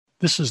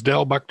This is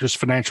Dale Buckner's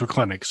Financial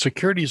Clinic.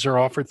 Securities are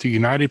offered through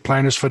United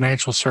Planners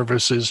Financial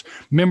Services,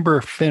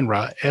 member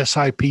FINRA,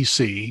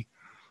 SIPC.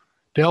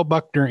 Dale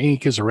Buckner,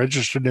 Inc. is a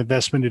registered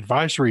investment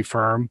advisory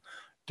firm.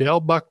 Dale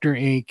Buckner,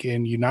 Inc.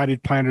 and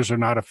United Planners are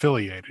not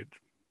affiliated.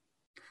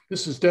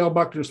 This is Dale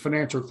Buckner's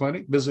Financial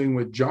Clinic, visiting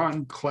with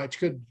John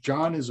Kletchka.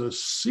 John is a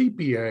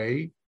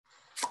CPA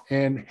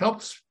and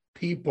helps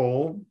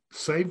people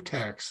save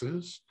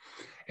taxes.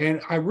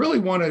 And I really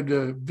wanted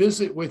to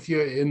visit with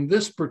you in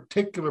this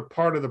particular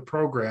part of the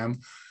program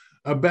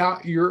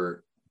about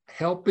your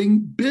helping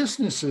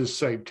businesses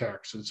save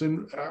taxes.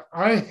 And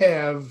I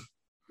have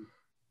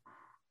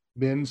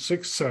been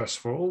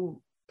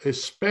successful,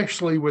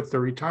 especially with the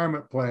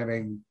retirement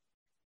planning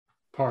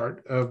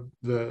part of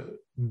the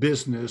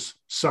business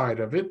side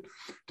of it,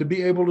 to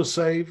be able to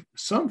save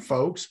some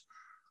folks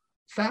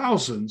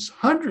thousands,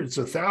 hundreds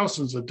of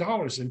thousands of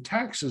dollars in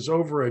taxes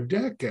over a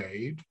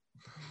decade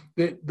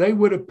that they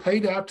would have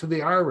paid out to the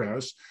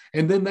IRS,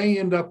 and then they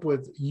end up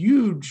with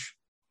huge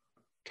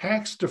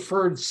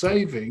tax-deferred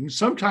savings,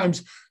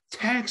 sometimes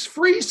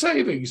tax-free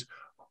savings.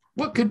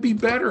 What could be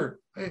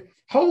better?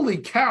 Holy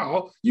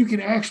cow, you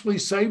can actually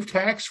save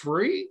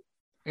tax-free?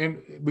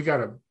 And we got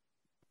to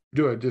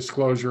do a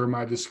disclosure.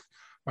 My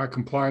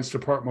compliance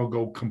department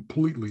will go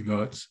completely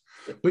nuts.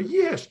 But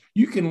yes,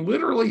 you can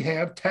literally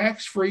have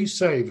tax-free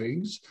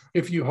savings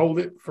if you hold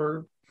it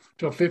for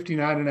till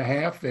 59 and a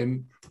half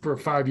and for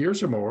 5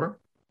 years or more.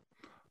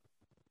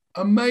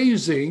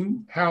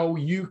 Amazing how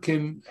you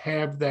can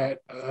have that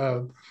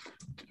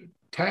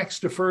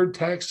tax-deferred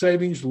tax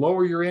savings,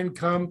 lower your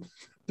income.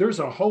 There's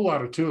a whole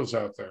lot of tools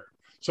out there.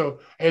 So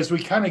as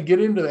we kind of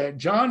get into that,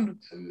 John,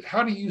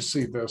 how do you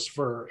see this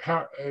for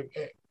how,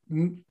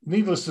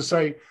 needless to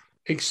say,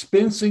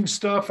 expensing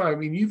stuff? I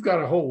mean, you've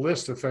got a whole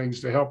list of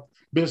things to help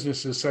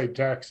businesses save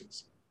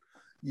taxes.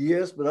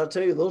 Yes, but I'll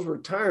tell you, those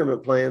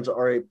retirement plans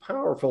are a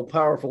powerful,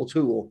 powerful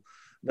tool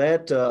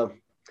that,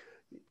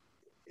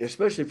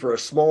 especially for a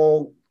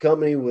small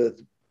company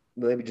with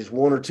maybe just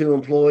one or two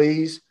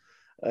employees.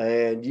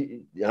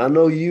 And I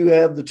know you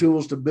have the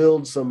tools to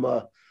build some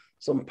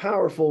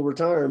powerful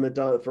retirement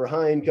for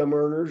high income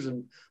earners,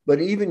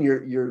 but even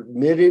your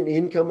mid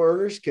income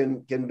earners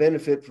can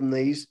benefit from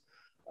these.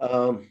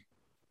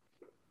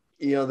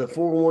 The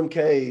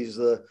 401ks,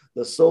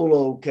 the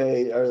solo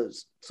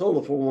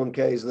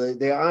 401ks,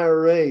 the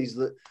IRAs,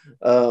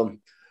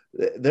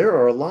 there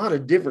are a lot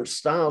of different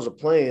styles of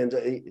plans.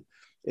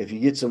 If you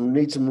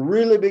need some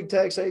really big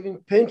tax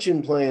saving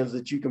pension plans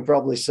that you can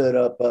probably set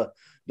up,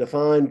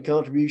 defined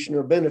contribution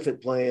or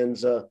benefit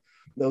plans,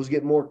 those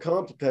get more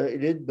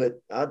complicated,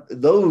 but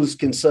those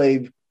can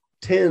save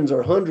tens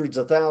or hundreds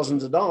of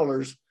thousands of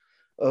dollars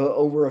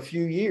over a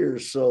few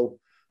years. So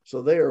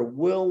they are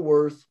well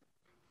worth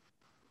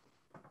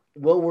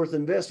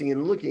investing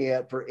and looking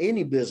at for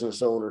any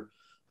business owner.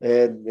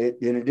 And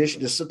in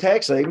addition to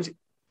tax savings,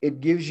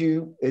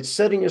 it's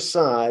setting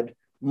aside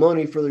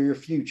money for your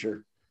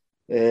future.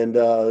 And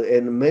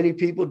many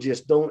people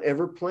just don't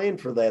ever plan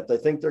for that. They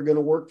think they're going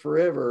to work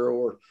forever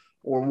or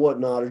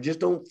whatnot, or just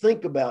don't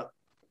think about,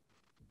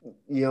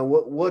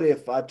 what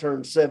if I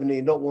turn 70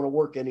 and don't want to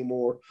work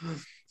anymore?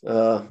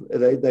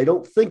 They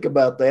don't think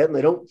about that, and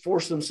they don't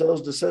force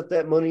themselves to set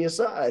that money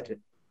aside.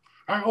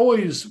 I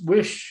always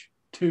wish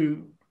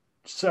to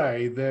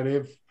say that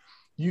if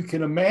you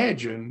can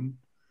imagine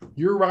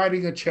you're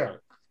writing a check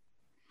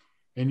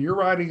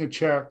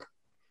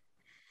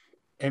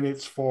and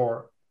it's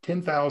for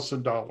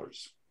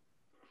 $10,000,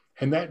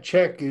 and that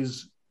check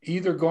is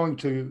either going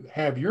to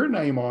have your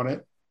name on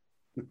it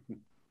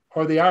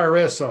or the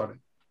IRS on it.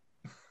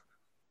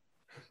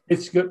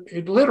 It's good.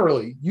 It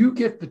literally, you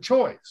get the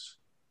choice.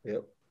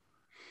 Yep.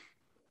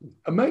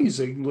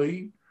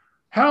 Amazingly,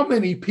 how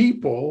many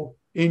people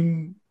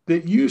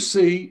that you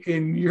see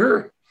in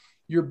your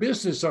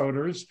business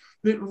owners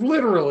that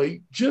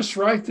literally just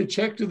write the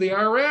check to the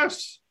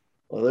IRS?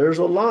 Well, there's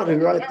a lot who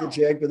write the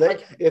check,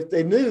 but if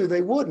they knew,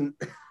 they wouldn't.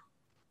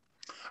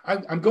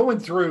 I'm going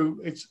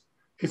through,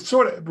 it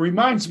sort of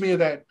reminds me of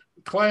that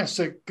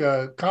classic,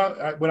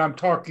 when I'm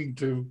talking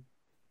to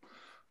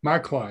my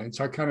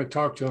clients, I kind of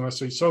talk to them, I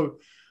say, so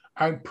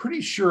I'm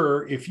pretty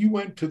sure if you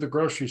went to the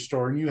grocery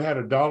store and you had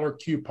a $1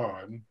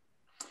 coupon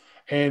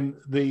and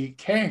the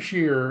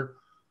cashier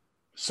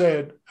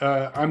said,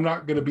 I'm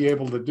not going to be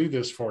able to do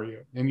this for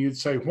you. And you'd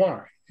say,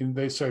 why? And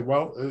they say,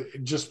 well,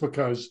 just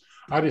because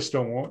I just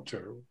don't want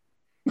to.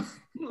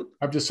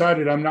 I've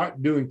decided I'm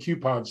not doing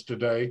coupons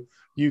today.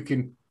 You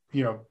can,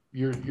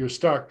 you're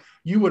stuck.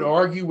 You would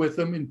argue with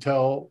them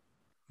until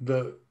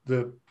the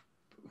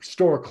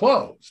store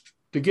closed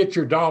to get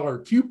your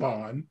 $1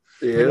 coupon.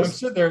 Yes. And I'm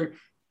sitting there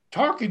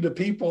talking to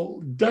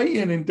people day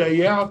in and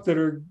day out that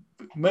are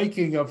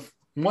making a $1,000,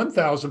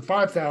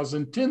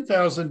 $5,000,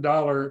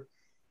 $10,000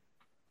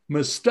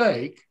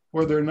 mistake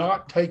where they're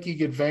not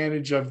taking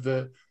advantage of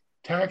the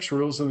tax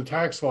rules and the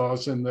tax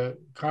laws and the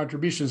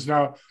contributions.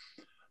 Now,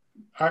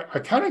 I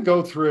kind of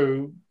go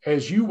through,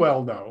 as you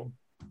well know,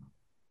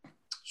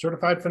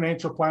 certified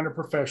financial planner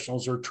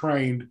professionals are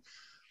trained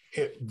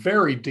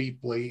very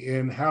deeply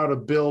in how to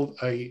build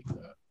a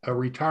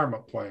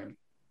retirement plan.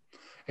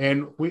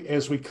 And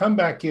as we come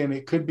back in,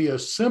 it could be a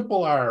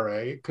simple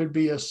IRA, it could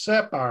be a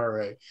SEP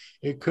IRA,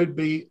 it could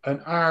be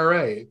an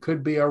IRA, it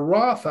could be a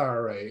Roth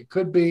IRA, it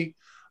could be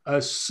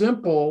a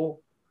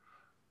simple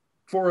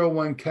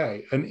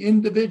 401k, an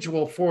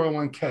individual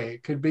 401k,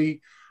 it could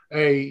be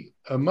a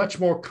much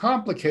more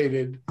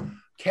complicated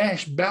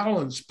cash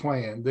balance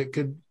plan that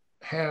could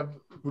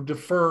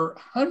defer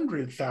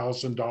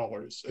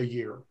 $100,000 a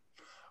year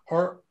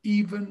or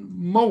even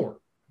more.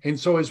 And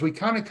so as we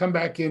kind of come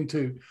back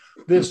into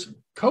this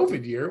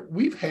COVID year,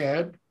 we've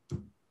had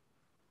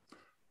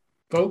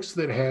folks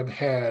that have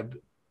had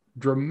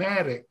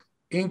dramatic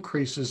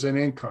increases in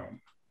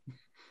income,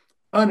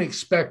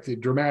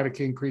 unexpected dramatic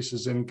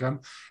increases in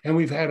income. And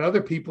we've had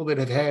other people that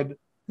have had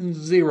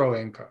zero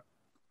income.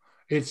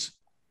 It's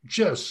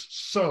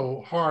just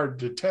so hard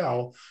to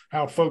tell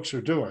how folks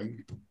are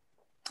doing.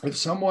 If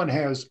someone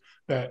has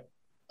that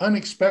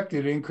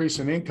unexpected increase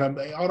in income,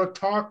 they ought to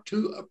talk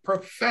to a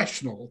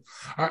professional.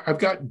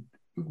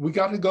 We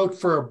got to go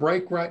for a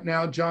break right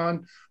now,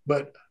 John,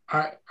 but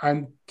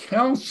I'm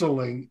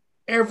counseling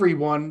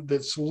everyone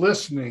that's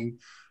listening.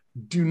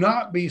 Do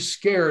not be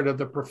scared of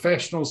the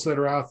professionals that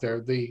are out there,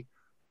 the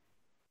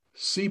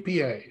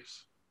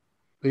CPAs,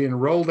 the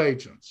enrolled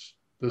agents,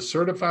 the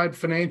certified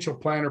financial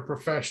planner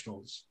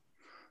professionals,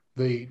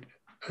 the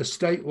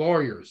estate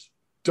lawyers.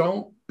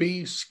 Don't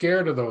be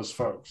scared of those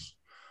folks.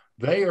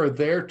 They are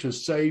there to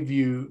save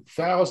you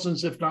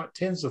thousands, if not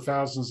tens of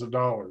thousands of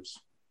dollars.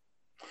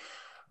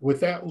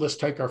 With that, let's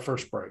take our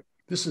first break.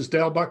 This is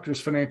Dale Buckner's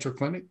Financial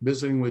Clinic,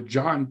 visiting with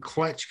John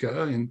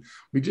Kletchka, and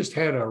we just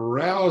had a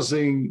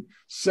rousing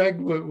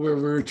segment where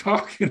we were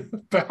talking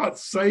about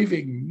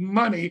saving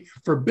money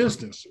for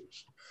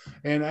businesses.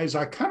 And as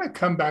I kind of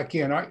come back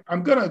in,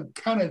 I'm going to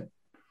kind of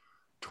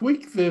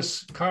tweak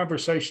this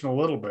conversation a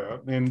little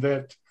bit, in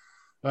that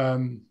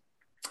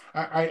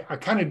I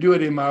kind of do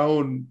it in my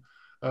own,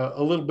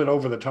 a little bit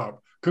over the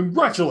top.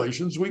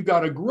 Congratulations, we've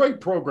got a great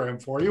program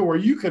for you where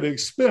you can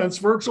expense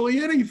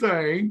virtually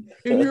anything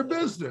in your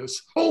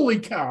business. Holy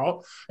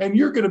cow. And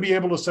you're going to be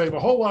able to save a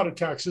whole lot of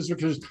taxes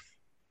because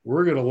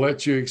we're going to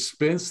let you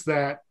expense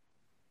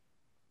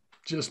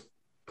just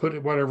put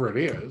it whatever it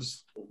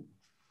is.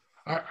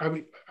 I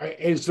mean,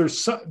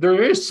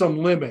 there is some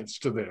limits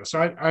to this.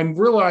 I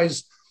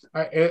realize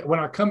when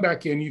I come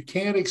back in, you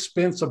can't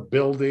expense a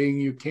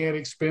building, you can't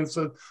expense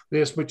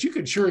this, but you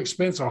can sure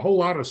expense a whole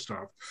lot of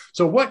stuff.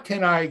 So what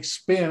can I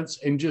expense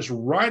and just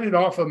write it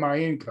off of my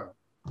income?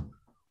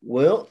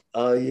 Well,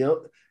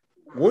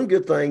 one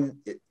good thing,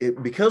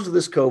 because of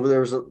this COVID, there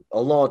was a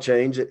law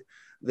change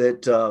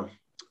that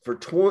for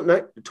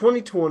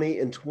 2020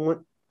 and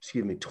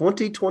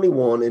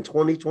 2021 and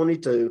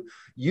 2022,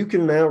 you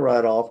can now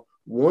write off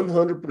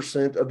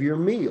 100% of your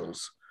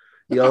meals.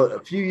 A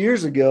few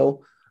years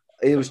ago,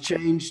 it was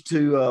changed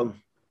to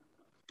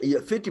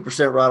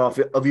 50% write off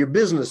of your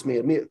business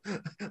meal.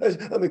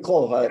 Let me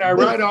qualify. And I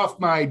write off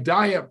my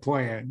diet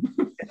plan.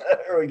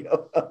 There we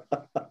go.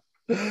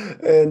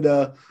 And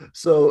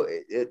so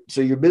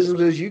your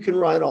businesses, you can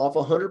write off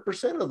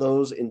 100% of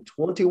those in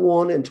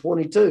 21 and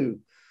 22.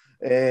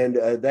 And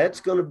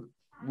that's going to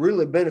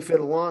really benefit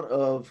a lot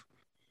of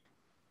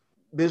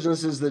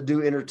businesses that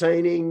do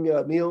entertaining,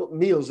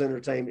 meals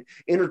entertainment.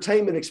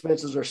 Entertainment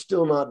expenses are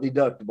still not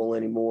deductible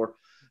anymore.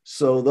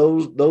 So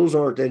those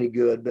aren't any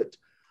good. But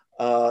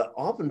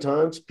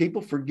oftentimes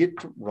people forget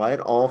to write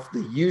off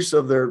the use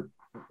of the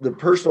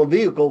personal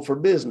vehicle for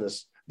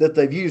business that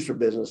they've used for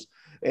business.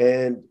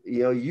 And,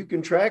 you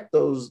can track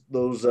those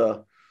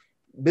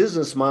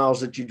business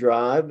miles that you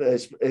drive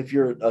if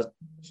you're a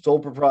sole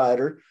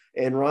proprietor,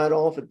 and write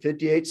off at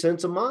 58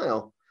 cents a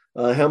mile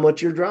how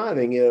much you're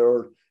driving.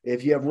 Or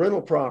if you have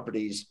rental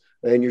properties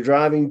and you're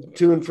driving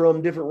to and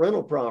from different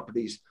rental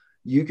properties,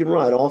 you can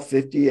write off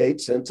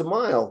 58 cents a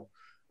mile.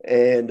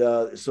 And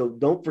so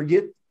don't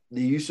forget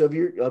the use of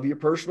your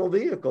personal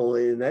vehicle,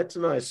 and that's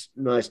a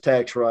nice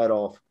tax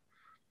write-off.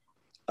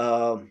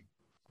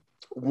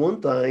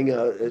 One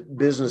thing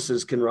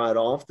businesses can write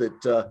off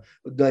that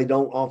they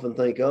don't often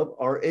think of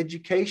are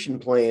education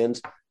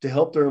plans to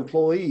help their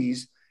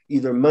employees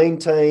either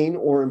maintain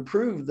or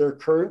improve their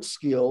current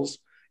skills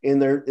in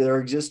their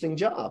existing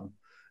job.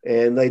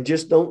 And they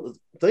just don't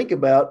think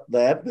about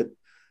that. But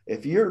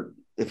if you're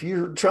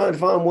trying to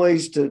find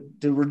ways to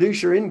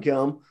reduce your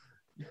income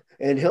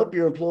and help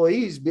your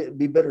employees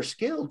be better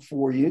skilled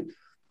for you,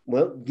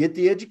 well, get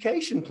the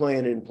education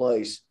plan in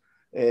place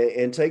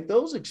and take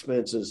those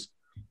expenses.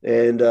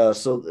 And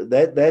so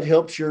that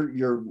helps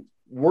your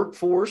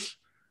workforce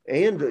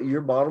and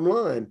your bottom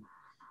line.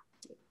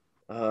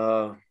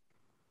 There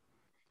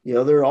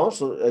are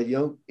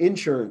also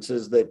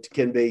insurances that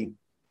can be,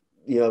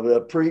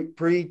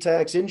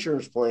 pre-tax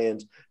insurance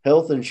plans,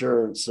 health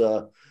insurance,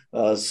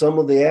 some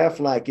of the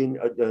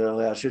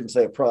Aflac, I shouldn't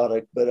say a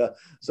product, but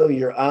some of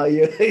your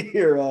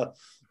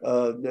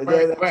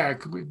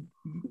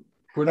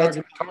We're not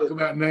going to talk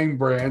about name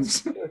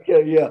brands.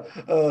 Okay, yeah,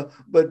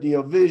 but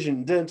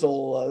vision,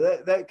 dental,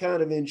 that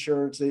kind of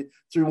insurance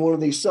through one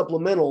of these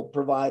supplemental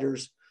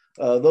providers,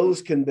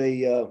 those can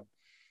be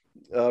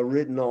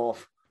written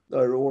off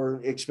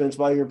or expensed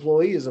by your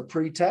employee as a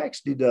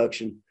pre-tax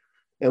deduction.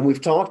 And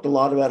we've talked a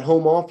lot about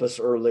home office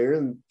earlier,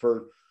 and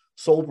for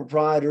sole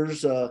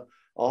proprietors,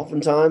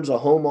 oftentimes a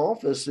home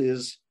office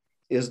is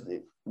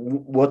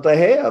what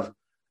they have.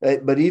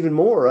 But even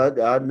more,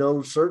 I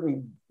know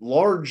certain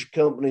large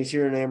companies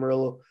here in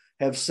Amarillo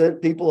have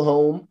sent people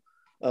home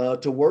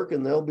to work,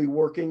 and they'll be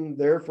working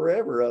there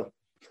forever.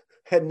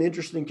 Had an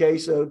interesting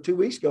case 2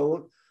 weeks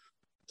ago.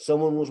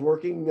 Someone was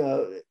working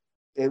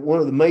at one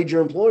of the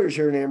major employers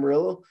here in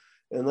Amarillo,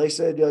 and they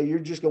said, you're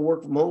just going to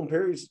work from home,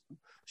 period.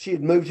 She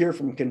had moved here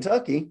from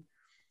Kentucky.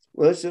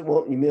 Well, I said,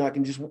 well, you mean I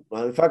can just,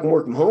 if I can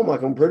work from home, I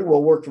can pretty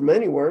well work from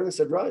anywhere. And I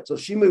said, right. So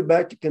she moved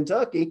back to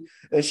Kentucky,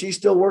 and she's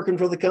still working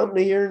for the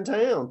company here in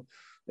town.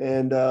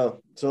 And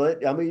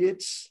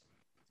it's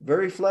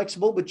very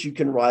flexible, but you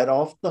can write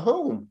off the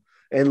home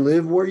and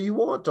live where you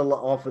want to,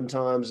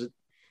 oftentimes,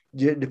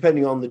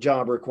 depending on the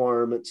job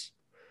requirements.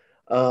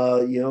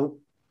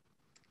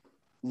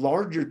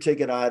 Larger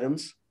ticket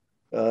items,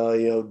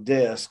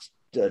 desks,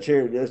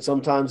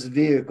 sometimes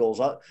vehicles.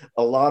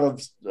 A lot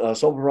of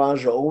sole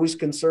proprietors are always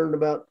concerned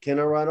about, can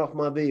I write off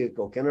my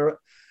vehicle?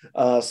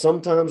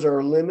 Sometimes there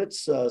are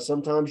limits.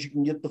 Sometimes you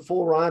can get the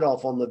full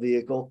write-off on the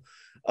vehicle.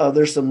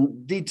 There's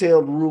some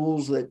detailed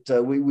rules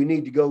that we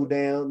need to go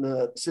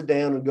down, sit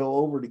down and go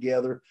over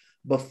together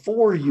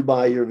before you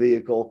buy your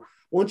vehicle.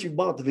 Once you've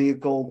bought the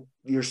vehicle,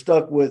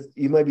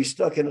 you may be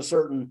stuck in a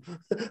certain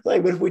thing.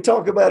 But if we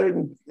talk about it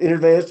in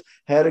advance,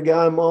 had a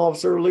guy in my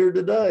office earlier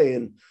today,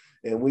 and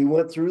we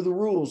went through the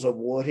rules of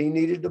what he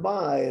needed to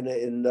buy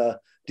and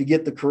to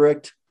get the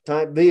correct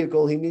type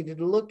vehicle he needed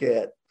to look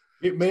at.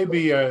 It may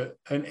be an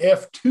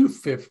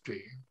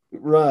F-250.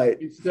 Right.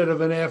 Instead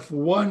of an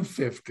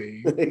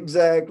F-150.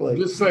 Exactly.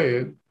 Just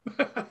saying.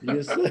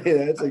 Just saying.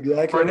 That's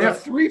exactly or an right.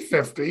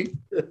 F-350.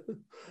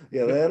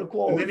 Yeah, that'll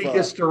qualify. And then he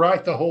gets to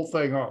write the whole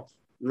thing off.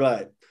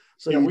 Right.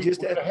 So we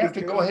just have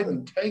to go ahead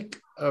and take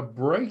a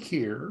break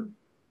here.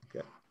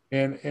 Okay.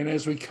 And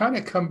as we kind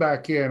of come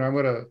back in, I'm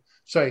going to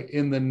say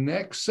in the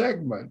next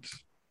segment,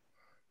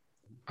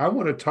 I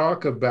want to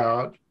talk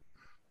about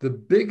the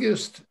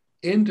biggest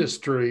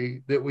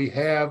industry that we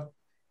have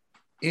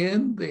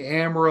in the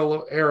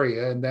Amarillo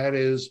area, and that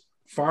is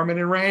farming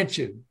and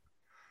ranching.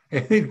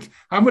 And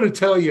I'm going to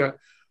tell you,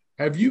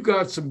 have you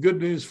got some good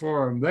news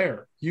for them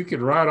there? You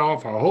can write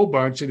off a whole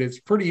bunch, and it's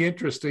pretty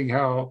interesting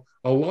how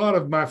a lot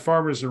of my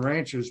farmers and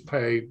ranchers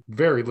pay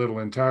very little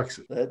in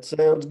taxes. That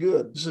sounds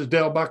good. This is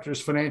Dale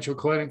Buckner's Financial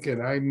Clinic,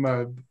 and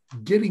I'm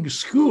getting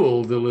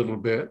schooled a little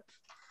bit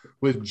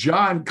with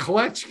John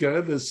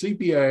Kletchka, the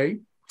CPA,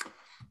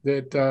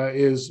 that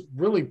is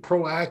really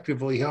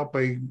proactively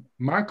helping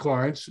my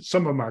clients,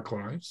 some of my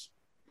clients.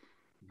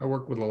 I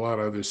work with a lot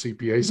of other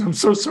CPAs. I'm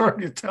so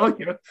sorry to tell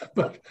you,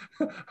 but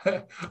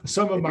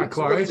some of my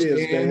clients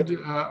and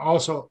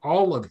also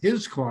all of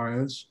his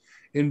clients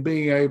in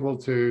being able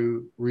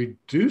to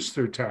reduce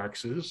their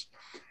taxes.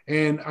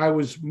 And I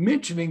was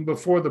mentioning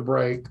before the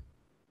break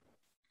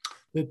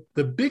that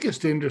the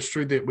biggest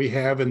industry that we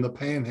have in the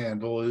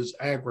Panhandle is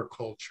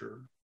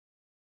agriculture.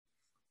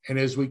 And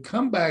as we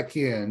come back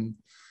in,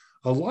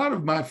 a lot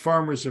of my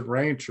farmers and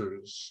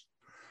ranchers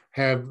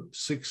have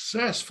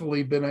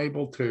successfully been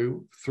able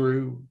to,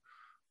 through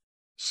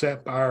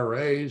SEP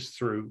IRAs,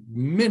 through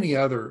many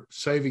other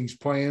savings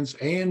plans,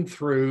 and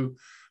through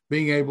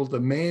being able to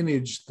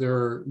manage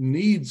their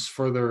needs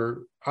for their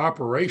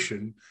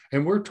operation.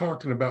 And we're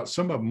talking about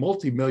some of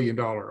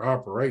multi-million-dollar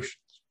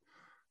operations,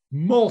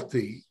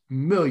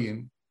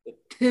 multi-million,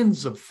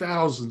 tens of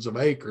thousands of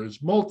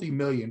acres,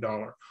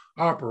 multi-million-dollar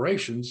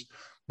operations.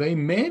 They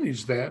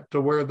manage that to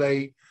where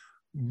they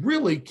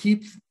really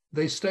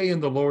they stay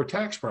in the lower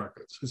tax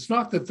brackets. It's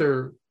not that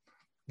they're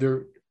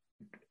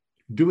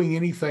doing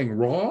anything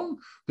wrong.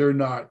 They're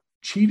not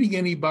cheating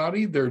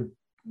anybody. They're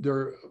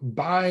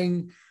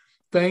buying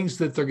things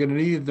that they're going to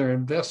need in their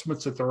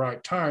investments at the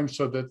right time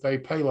so that they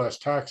pay less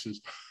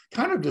taxes.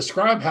 Kind of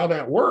describe how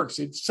that works.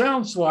 It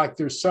sounds like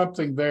there's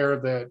something there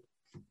that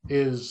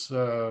is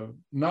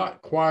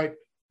not quite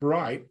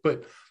right,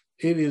 but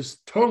it is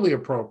totally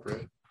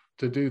appropriate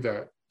to do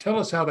that. Tell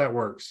us how that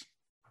works.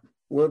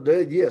 Well,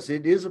 yes,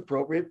 it is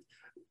appropriate.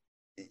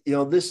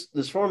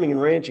 This farming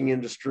and ranching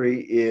industry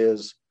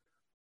is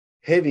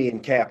heavy in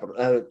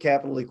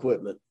capital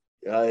equipment.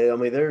 I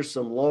mean, there's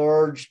some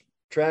large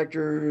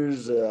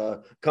tractors,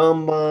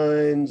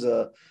 combines,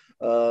 things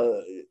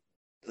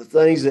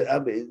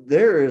that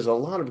there is a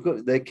lot of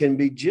equipment that can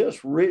be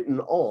just written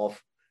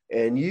off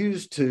and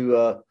used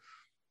to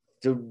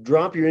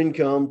drop your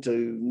income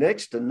to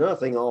next to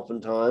nothing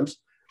oftentimes.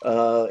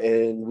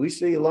 And we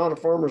see a lot of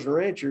farmers and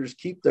ranchers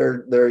keep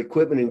their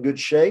equipment in good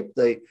shape.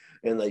 They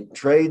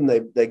trade and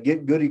they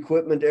get good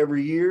equipment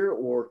every year,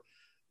 or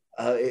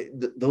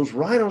those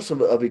write-offs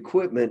of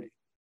equipment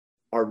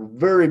are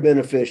very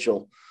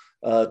beneficial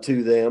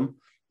to them.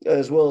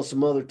 as well as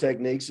some other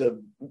techniques of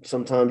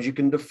sometimes you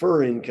can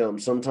defer income.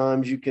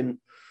 Sometimes you can,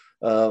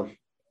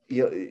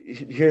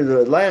 here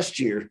the last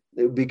year,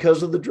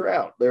 because of the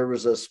drought, there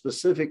was a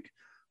specific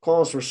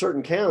clause for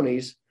certain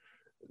counties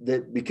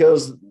that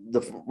because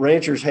the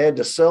ranchers had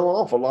to sell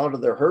off a lot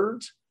of their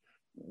herds,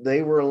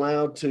 they were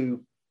allowed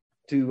to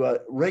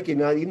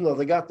recognize, even though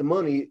they got the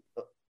money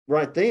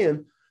right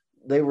then,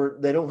 they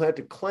don't have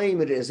to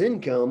claim it as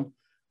income.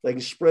 They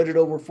can spread it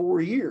over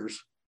 4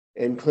 years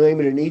and claim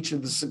it in each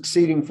of the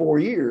succeeding 4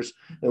 years.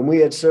 And we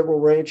had several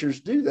ranchers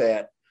do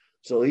that.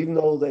 So even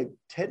though they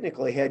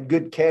technically had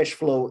good cash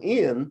flow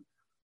in,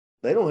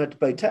 they don't have to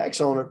pay tax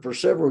on it for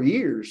several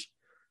years.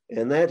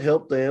 And that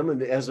helped them,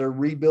 and as they're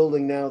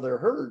rebuilding now their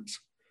herds.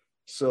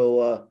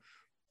 So,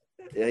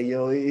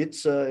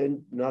 it's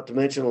not to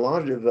mention a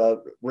lot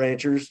of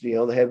ranchers, they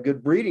have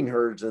good breeding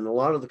herds, and a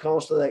lot of the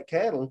cost of that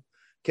cattle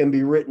can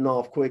be written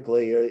off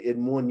quickly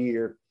in 1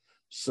 year.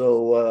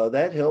 So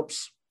that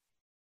helps.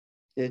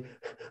 They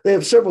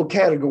have several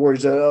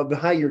categories of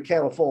how your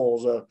cattle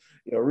falls,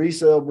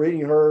 resale,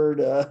 breeding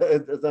herd,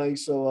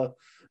 things. So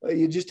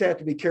you just have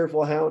to be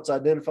careful how it's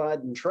identified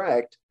and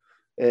tracked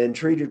and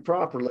treated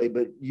properly.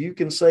 But you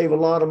can save a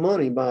lot of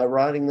money by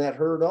writing that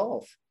herd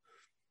off.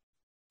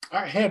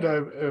 I had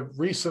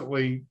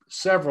recently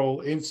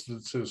several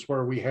instances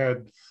where we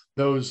had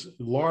those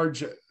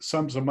large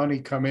sums of money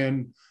come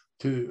in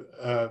to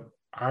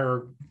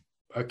our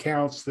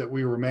accounts that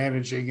we were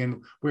managing,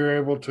 and we were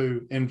able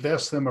to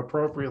invest them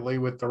appropriately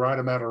with the right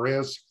amount of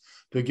risk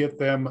to get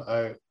them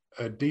a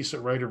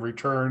decent rate of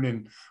return.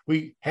 And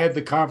we had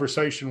the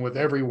conversation with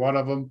every one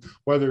of them,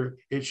 whether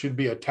it should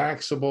be a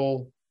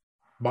taxable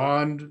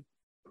bond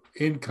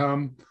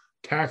income,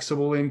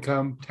 taxable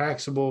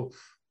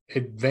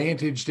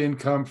advantaged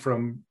income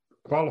from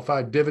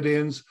qualified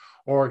dividends,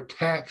 or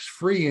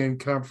tax-free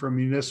income from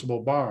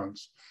municipal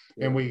bonds.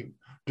 Yeah. And we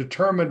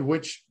determined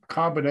which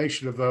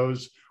combination of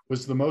those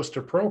was the most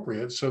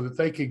appropriate so that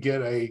they could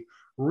get a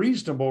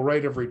reasonable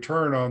rate of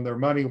return on their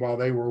money while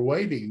they were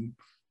waiting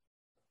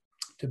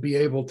to be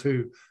able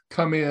to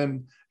come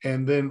in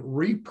and then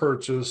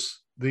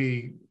repurchase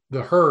the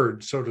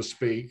herd, so to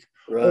speak,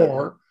 right,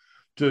 or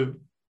to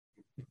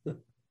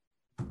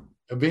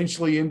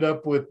eventually end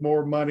up with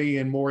more money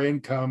and more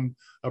income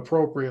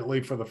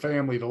appropriately for the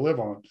family to live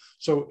on.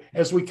 So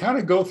as we kind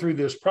of go through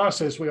this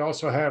process, we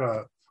also had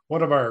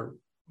one of our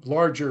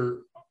larger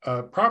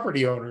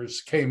property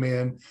owners came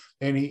in,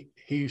 and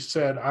he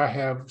said, I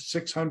have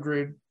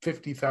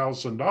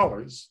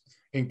 $650,000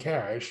 in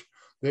cash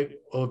that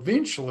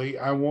eventually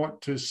I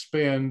want to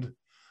spend,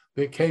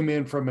 that came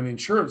in from an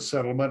insurance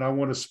settlement, I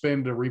want to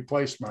spend to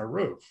replace my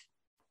roof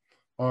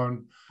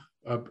on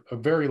a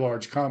very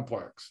large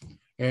complex.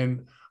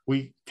 And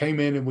we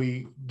came in and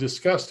we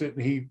discussed it,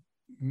 and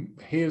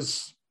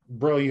his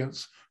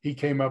brilliance, he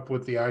came up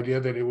with the idea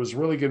that it was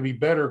really going to be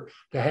better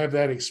to have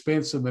that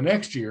expense in the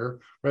next year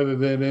rather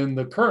than in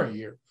the current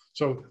year.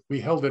 So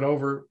we held it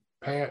over.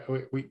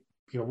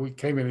 We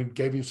came in and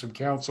gave him some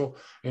counsel,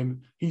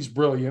 and he's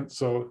brilliant,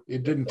 so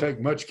it didn't take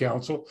much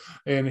counsel.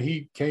 And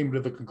he came to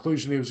the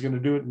conclusion he was going to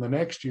do it in the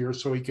next year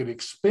so he could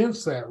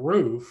expense that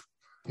roof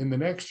in the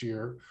next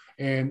year,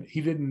 and he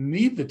didn't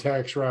need the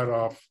tax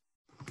write-off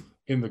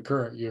in the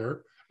current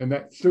year, and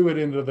that threw it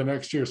into the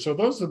next year. So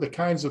those are the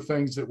kinds of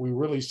things that we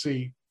really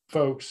see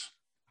folks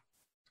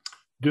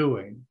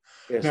doing.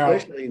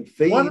 Especially now, in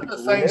feed. One of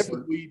the things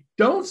that we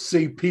don't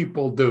see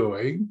people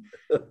doing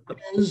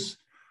is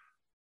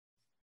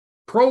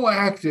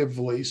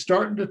proactively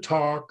starting to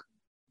talk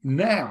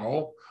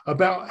now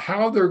about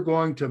how they're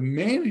going to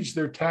manage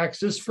their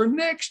taxes for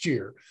next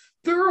year.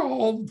 They're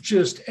all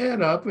just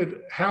add up at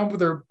how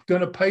they're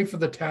going to pay for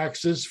the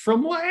taxes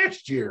from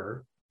last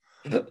year.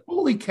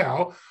 Holy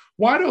cow.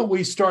 Why don't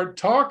we start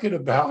talking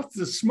about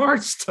the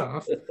smart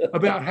stuff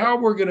about how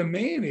we're going to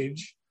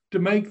manage to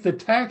make the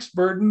tax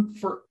burden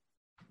for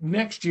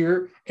next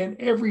year and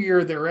every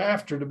year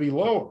thereafter to be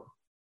lower?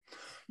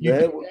 You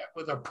do that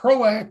with a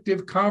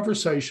proactive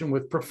conversation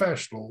with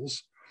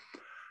professionals.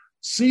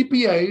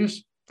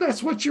 CPAs,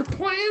 that's what you're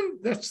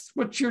that's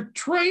what you're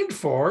trained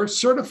for.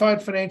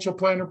 Certified financial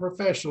planner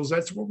professionals,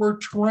 that's what we're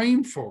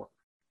trained for.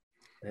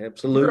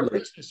 Absolutely. You're a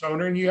business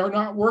owner and you are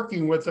not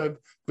working with a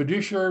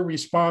fiduciary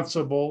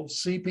responsible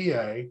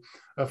CPA,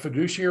 a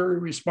fiduciary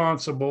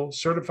responsible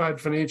certified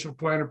financial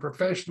planner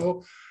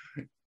professional.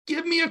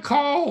 Give me a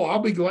call. I'll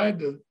be glad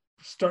to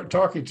start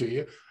talking to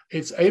you.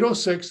 It's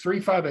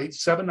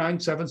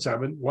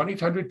 806-358-7977,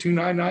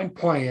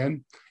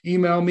 1-800-299-PLAN.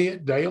 Email me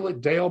at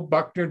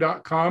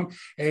dale@dalebuckner.com.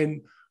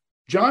 And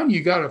John,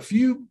 you got a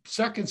few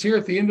seconds here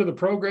at the end of the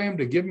program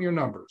to give me your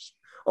numbers.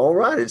 All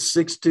right. It's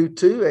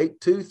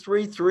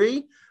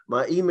 622-8233.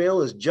 My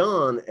email is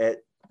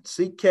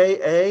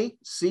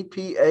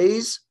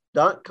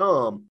john@ckacpas.com.